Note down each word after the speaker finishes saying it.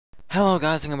Hello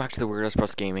guys, welcome back to the Weirdos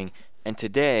Plus Gaming, and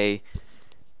today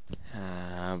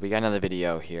we got another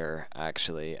video here.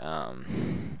 Actually, I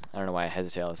don't know why I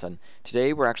hesitate all of a sudden.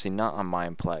 Today we're actually not on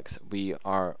Mineplex. We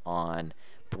are on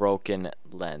Broken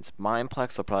Lens.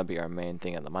 Mineplex will probably be our main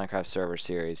thing on the Minecraft server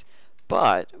series,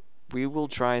 but we will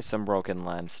try some Broken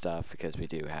Lens stuff because we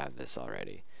do have this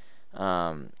already.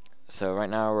 Um, so right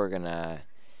now we're gonna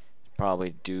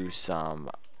probably do some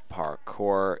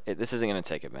parkour. This isn't gonna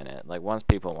take a minute. Like once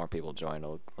more people join,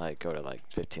 it'll like go to like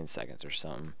 15 seconds or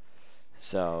something.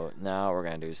 So now we're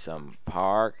gonna do some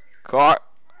parkour.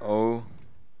 Oh,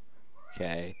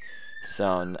 okay.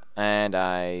 So and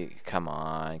come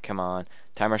on.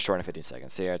 Timer short in 15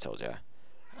 seconds. See, I told you.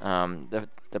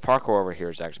 The parkour over here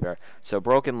is actually better. So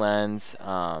Broken Lens.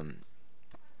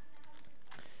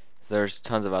 There's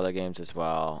tons of other games as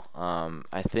well.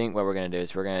 I think what we're going to do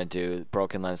is we're going to do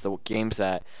Broken Lens. The games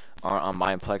that are on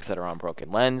Mineplex that are on Broken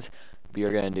Lens, we are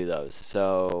going to do those.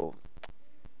 So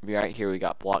right here we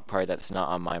got Block Party that's not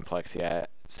on Mineplex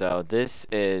yet. So this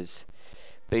is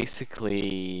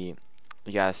basically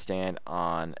you got to stand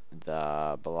on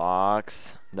the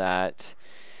blocks that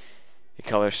the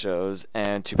color shows,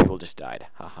 and two people just died.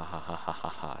 Ha ha ha ha ha ha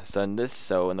ha. So in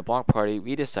the block party,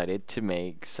 we decided to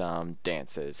make some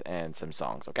dances and some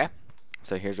songs. Okay,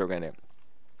 so here's what we're gonna do.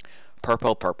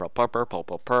 Purple, purple, purple,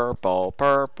 purple, purple,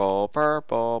 purple,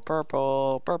 purple,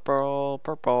 purple, purple,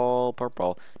 purple,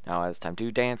 purple. Now it's time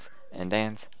to dance and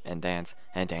dance and dance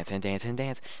and dance and dance and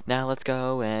dance. Now let's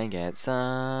go and get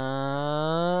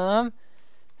some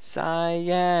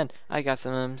cyan. I got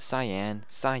some cyan.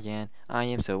 Cyan. I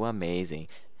am so amazing.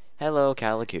 Hello,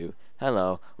 Calico.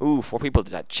 Hello. Ooh, four people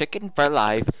did that. Chicken for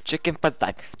life. Chicken for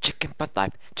life. Chicken for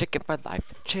life. Chicken for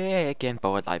life. Chicken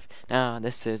for life. Now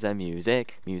this is the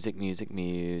music. Music, music,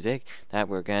 music that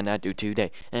we're gonna do today.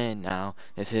 And now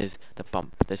this is the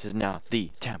bump. This is now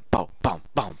the tempo. Bump,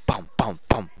 bump, bump, bump,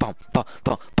 bump, bump, bump,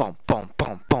 bump, bump, bump,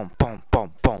 bump, bump, bump,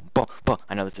 bump, bump, bump, bump.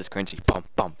 I know this is cringy. Bump,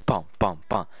 bump, bump, bump,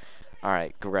 bump.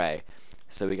 Alright, gray.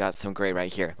 So we got some gray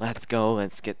right here. Let's go.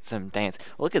 Let's get some dance.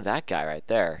 Look at that guy right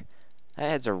there. That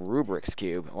head's a Rubik's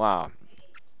Cube. Wow.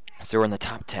 So we're in the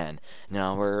top 10.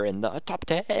 Now we're in the top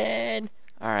 10.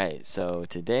 Alright, so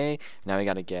today, now we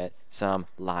gotta get some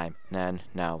lime. And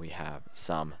now we have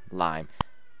some lime.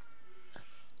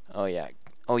 Oh yeah.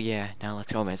 Oh yeah, now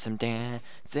let's go make some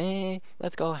dancing.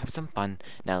 Let's go have some fun.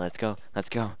 Now let's go, let's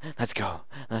go, let's go,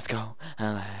 let's go,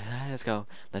 let's go,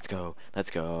 let's go,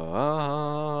 let's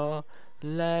go.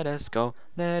 Let us go,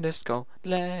 let us go,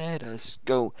 let us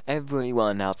go.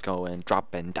 Everyone else go and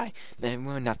drop and die.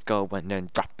 Everyone else go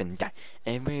and drop and die.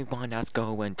 Everyone else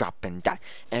go and drop and die.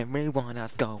 Everyone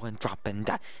else go and drop and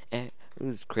die. And it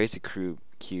was Crazy Cube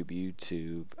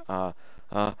YouTube. Oh,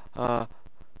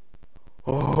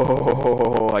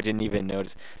 I didn't even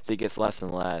notice. So he gets less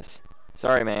and less.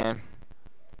 Sorry, man.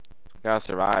 Gotta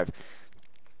survive.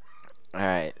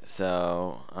 Alright,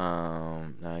 so,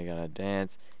 now you gotta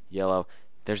dance. Yellow.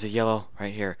 There's a yellow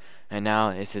right here. And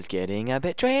now this is getting a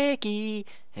bit tricky.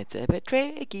 It's a bit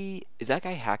tricky. Is that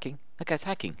guy hacking? That guy's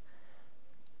hacking.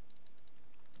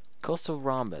 Coastal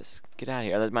Rhombus. Get out of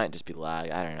here. That might just be lag.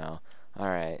 I don't know.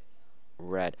 Alright.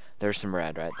 Red. There's some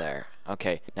red right there.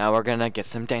 Okay, now we're gonna get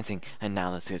some dancing, and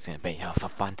now this is gonna be so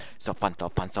fun, so fun, so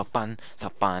fun, so fun, so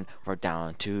fun. We're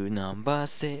down to number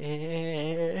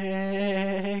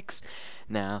 6.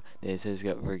 Now this is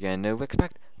what we're gonna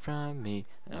expect from me.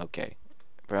 Okay,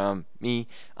 from me,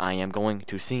 I am going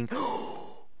to sing.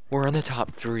 We're in the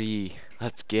top 3.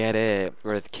 Let's get it.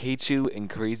 We're with K2 and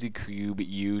Crazy Cube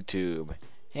YouTube.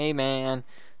 Hey man.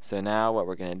 So now what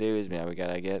we're gonna do is we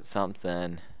gotta get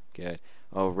something good.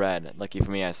 Oh, red. Lucky for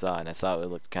me, I saw it, and I saw it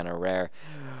looked kind of rare.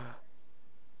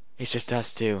 It's just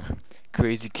us two.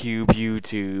 Crazy Cube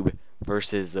YouTube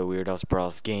versus the Weirdos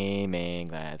Bros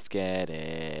Gaming. Let's get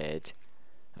it.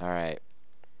 Alright.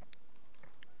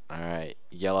 Alright.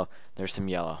 Yellow. There's some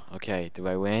yellow. Okay, do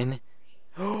I win?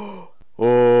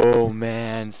 Oh,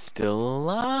 man. Still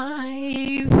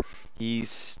alive. He's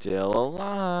still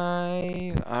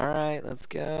alive. Alright, let's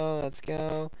go. Let's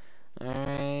go.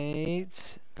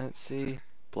 Alright. Let's see.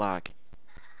 Black.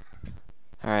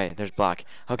 Alright, there's Black.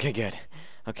 Okay, good.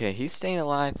 Okay, he's staying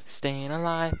alive. Staying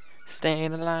alive.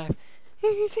 Staying alive.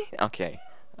 Okay.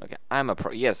 Okay, I'm a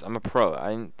pro. Yes, I'm a pro. I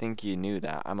didn't think you knew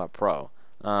that. I'm a pro.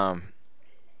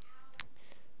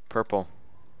 Purple.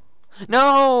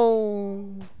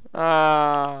 No!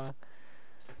 Ah.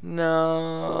 No.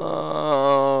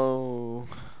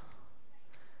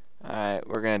 Alright,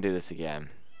 we're gonna do this again.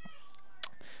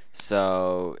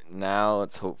 So now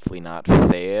let's hopefully not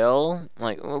fail.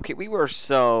 Like, okay, we were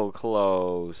so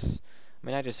close. I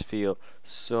mean, I just feel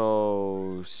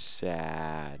so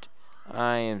sad.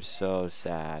 I am so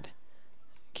sad.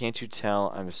 Can't you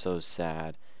tell I'm so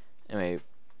sad? Anyway,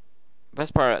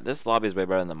 best part, this lobby is way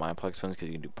better than the Mineplex ones because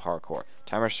you can do parkour.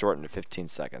 Timer shortened to 15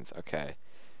 seconds. Okay.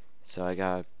 So I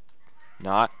gotta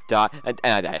not die. And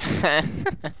I died.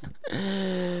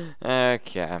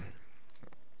 Okay.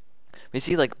 You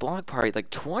see, like, block party, like,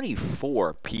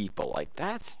 24 people. Like,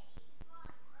 that's...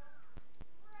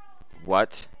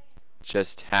 What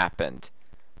just happened?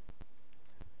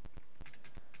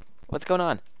 What's going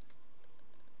on?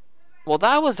 Well,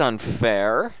 that was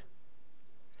unfair.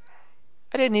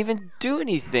 I didn't even do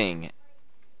anything.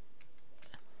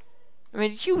 I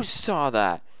mean, you saw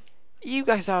that. You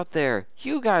guys out there,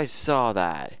 you guys saw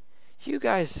that. You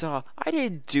guys saw, I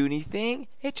didn't do anything.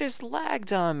 It just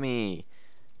lagged on me.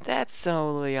 That's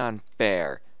totally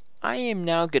unfair. I am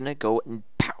now gonna go and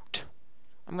pout.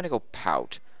 I'm gonna go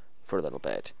pout for a little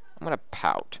bit. I'm gonna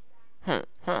pout. That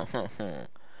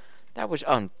was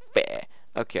unfair.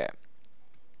 Okay.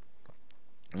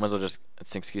 Might as well just,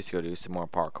 it's an excuse to go do some more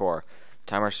parkour.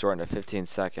 Timer shortened to 15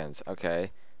 seconds.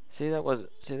 Okay. See,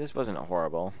 this wasn't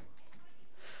horrible.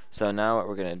 So now what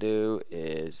we're gonna do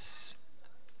is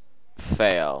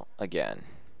fail again.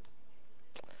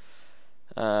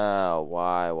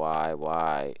 Why?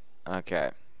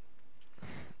 Okay.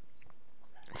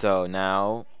 So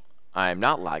now I'm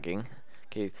not lagging.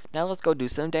 Okay, now let's go do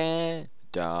some dancing.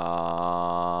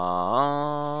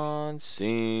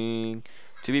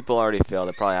 Two people already failed.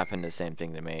 It probably happened the same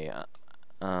thing to me.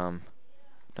 No,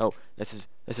 this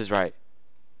is right.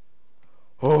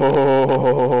 Oh,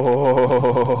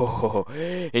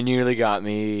 it nearly got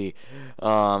me.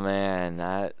 Oh man,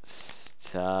 that's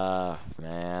tough,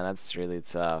 man. That's really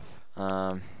tough.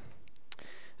 I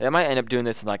might end up doing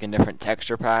this in like in different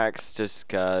texture packs, just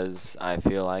cause I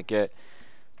feel like it.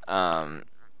 It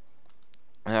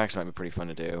actually might be pretty fun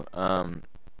to do. All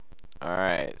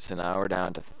right, so now we're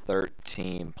down to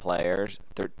 13 players,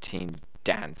 13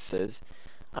 dances.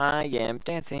 I am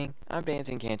dancing. I'm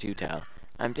dancing. Can't you tell?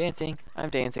 I'm dancing, I'm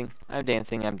dancing, I'm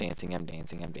dancing, I'm dancing, I'm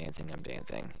dancing, I'm dancing, I'm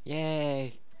dancing.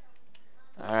 Yay!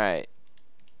 Alright.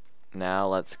 Now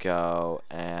let's go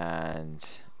and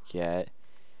get...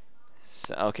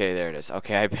 okay, there it is.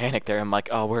 Okay, I panicked there. I'm like,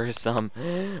 oh, where is some?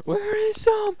 Where is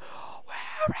some?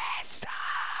 Where is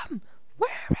some?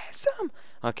 Where is some?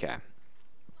 Okay.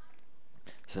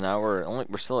 So now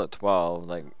we're still at 12.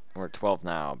 Like, we're at 12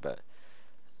 now, but...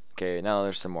 okay, now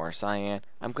there's some more cyan.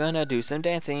 I'm gonna do some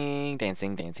dancing.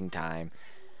 Dancing time.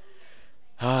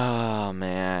 Oh,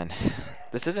 man.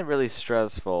 This isn't really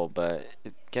stressful, but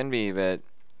it can be a bit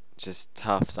just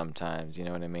tough sometimes, you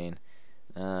know what I mean?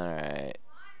 Alright.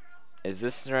 Is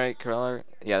this the right color?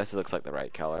 Yeah, this looks like the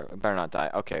right color. We better not die.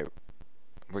 Okay,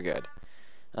 we're good.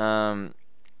 So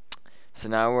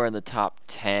now we're in the top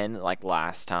 10 like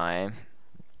last time.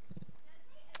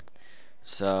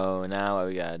 So now what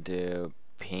we gotta do...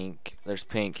 pink. There's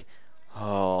pink.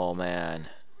 Oh, man.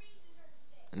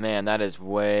 Man, that is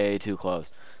way too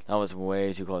close. That was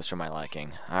way too close for my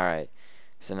liking. Alright.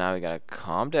 So now we gotta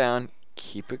calm down.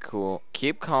 Keep it cool.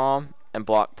 Keep calm. And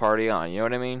block party on. You know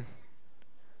what I mean?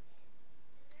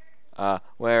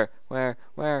 Where?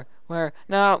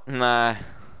 No! Nah.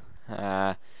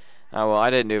 Oh, well, I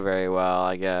didn't do very well,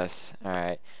 I guess.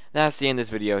 Alright. That's the end of this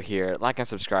video here. Like and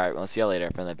subscribe. We'll see you later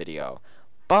for the video.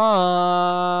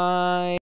 Bye!